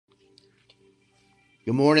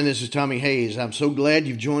Good morning. This is Tommy Hayes. I'm so glad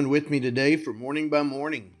you've joined with me today for Morning by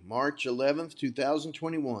Morning, March 11th,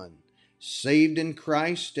 2021. Saved in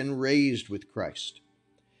Christ and raised with Christ.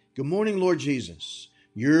 Good morning, Lord Jesus.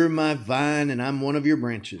 You're my vine and I'm one of your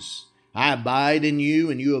branches. I abide in you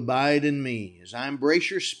and you abide in me as I embrace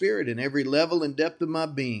your spirit in every level and depth of my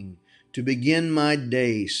being to begin my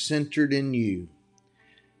day centered in you.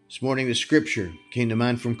 This morning, the scripture came to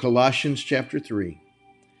mind from Colossians chapter 3.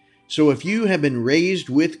 So if you have been raised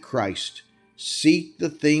with Christ, seek the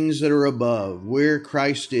things that are above, where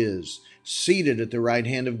Christ is, seated at the right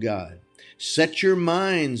hand of God. Set your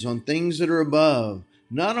minds on things that are above,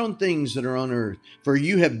 not on things that are on earth, for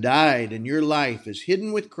you have died and your life is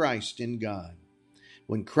hidden with Christ in God.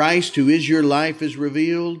 When Christ, who is your life, is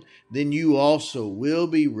revealed, then you also will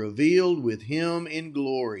be revealed with him in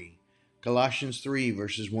glory. Colossians 3,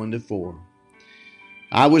 verses 1 to 4.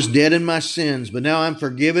 I was dead in my sins, but now I'm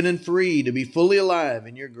forgiven and free to be fully alive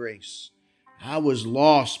in your grace. I was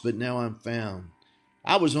lost, but now I'm found.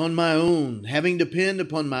 I was on my own, having to depend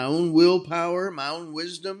upon my own willpower, my own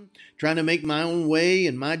wisdom, trying to make my own way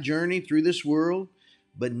in my journey through this world.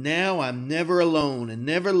 But now I'm never alone and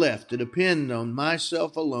never left to depend on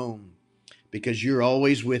myself alone, because you're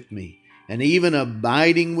always with me and even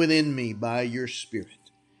abiding within me by your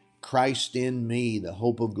Spirit. Christ in me, the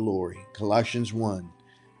hope of glory. Colossians 1.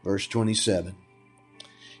 Verse 27.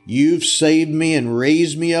 You've saved me and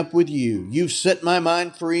raised me up with you. You've set my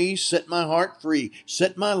mind free, set my heart free,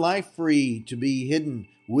 set my life free to be hidden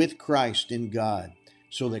with Christ in God,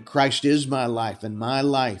 so that Christ is my life and my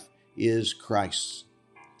life is Christ's.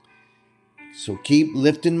 So keep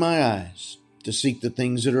lifting my eyes to seek the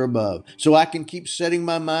things that are above, so I can keep setting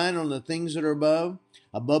my mind on the things that are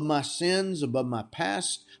above my sins, above my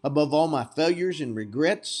past, above all my failures and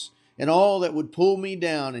regrets, and all that would pull me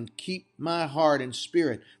down and keep my heart and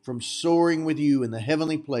spirit from soaring with you in the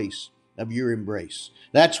heavenly place of your embrace.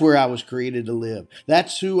 That's where I was created to live.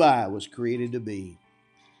 That's who I was created to be.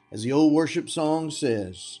 As the old worship song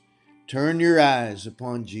says, turn your eyes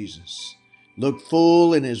upon Jesus. Look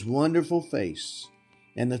full in his wonderful face,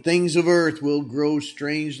 and the things of earth will grow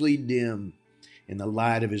strangely dim in the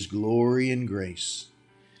light of his glory and grace.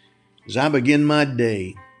 As I begin my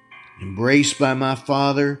day, embraced by my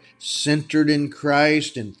Father, centered in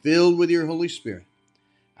Christ, and filled with your Holy Spirit,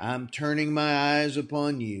 I'm turning my eyes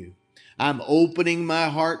upon you. I'm opening my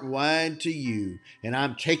heart wide to you, and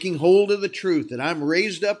I'm taking hold of the truth that I'm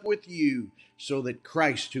raised up with you so that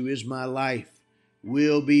Christ, who is my life,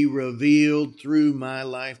 will be revealed through my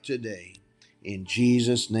life today. In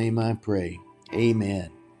Jesus' name I pray. Amen.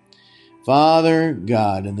 Father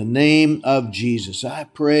God, in the name of Jesus, I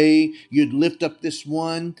pray you'd lift up this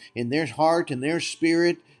one in their heart and their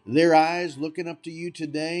spirit, their eyes looking up to you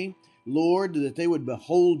today. Lord, that they would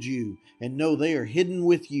behold you and know they are hidden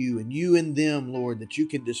with you and you in them, Lord, that you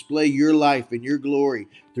can display your life and your glory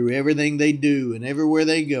through everything they do and everywhere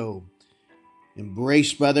they go.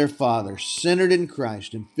 Embraced by their Father, centered in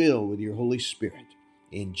Christ and filled with your Holy Spirit.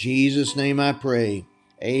 In Jesus' name I pray.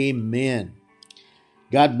 Amen.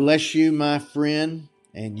 God bless you, my friend,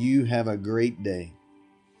 and you have a great day.